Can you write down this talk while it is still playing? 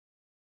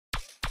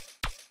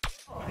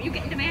Are you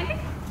getting demanding?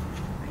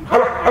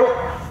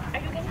 Are you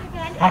getting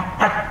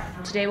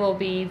demanding? Today we'll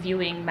be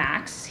viewing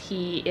Max.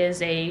 He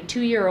is a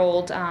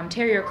 2-year-old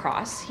terrier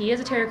cross. He is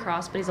a terrier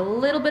cross, but he's a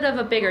little bit of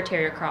a bigger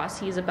terrier cross.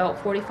 He's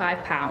about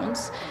 45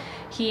 pounds.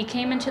 He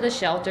came into the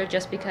shelter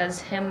just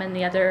because him and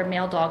the other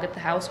male dog at the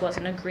house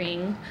wasn't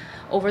agreeing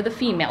over the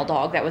female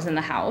dog that was in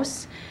the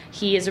house.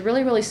 He is a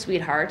really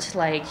sweetheart.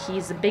 Like,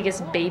 he's the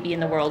biggest baby in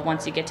the world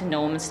once you get to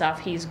know him and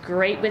stuff. He's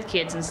great with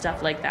kids and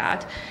stuff like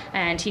that.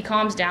 And he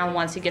calms down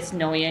once he gets to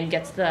know you and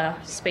gets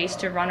the space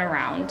to run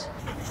around.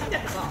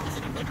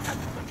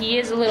 He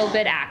is a little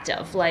bit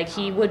active. Like,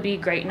 he would be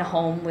great in a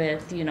home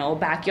with, you know,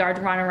 backyard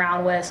to run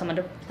around with, someone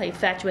to play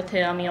fetch with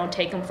him, you know,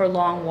 take him for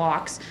long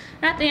walks.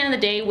 And at the end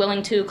of the day,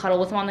 willing to cuddle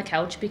with him on the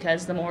couch,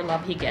 because the more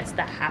love he gets,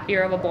 the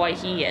happier of a boy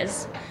he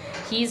is.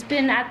 He's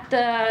been at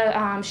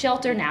the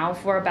shelter now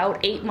for about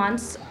 8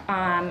 months,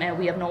 and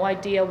we have no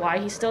idea why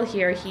he's still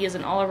here. He is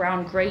an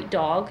all-around great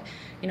dog.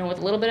 You know, with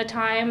a little bit of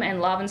time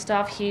and love and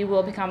stuff, he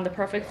will become the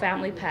perfect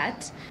family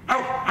pet.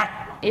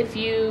 If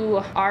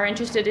you are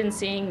interested in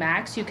seeing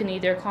Max, you can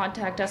either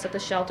contact us at the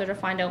shelter to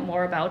find out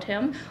more about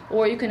him,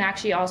 or you can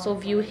actually also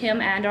view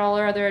him and all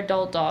our other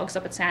adult dogs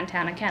up at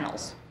Santana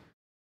Kennels.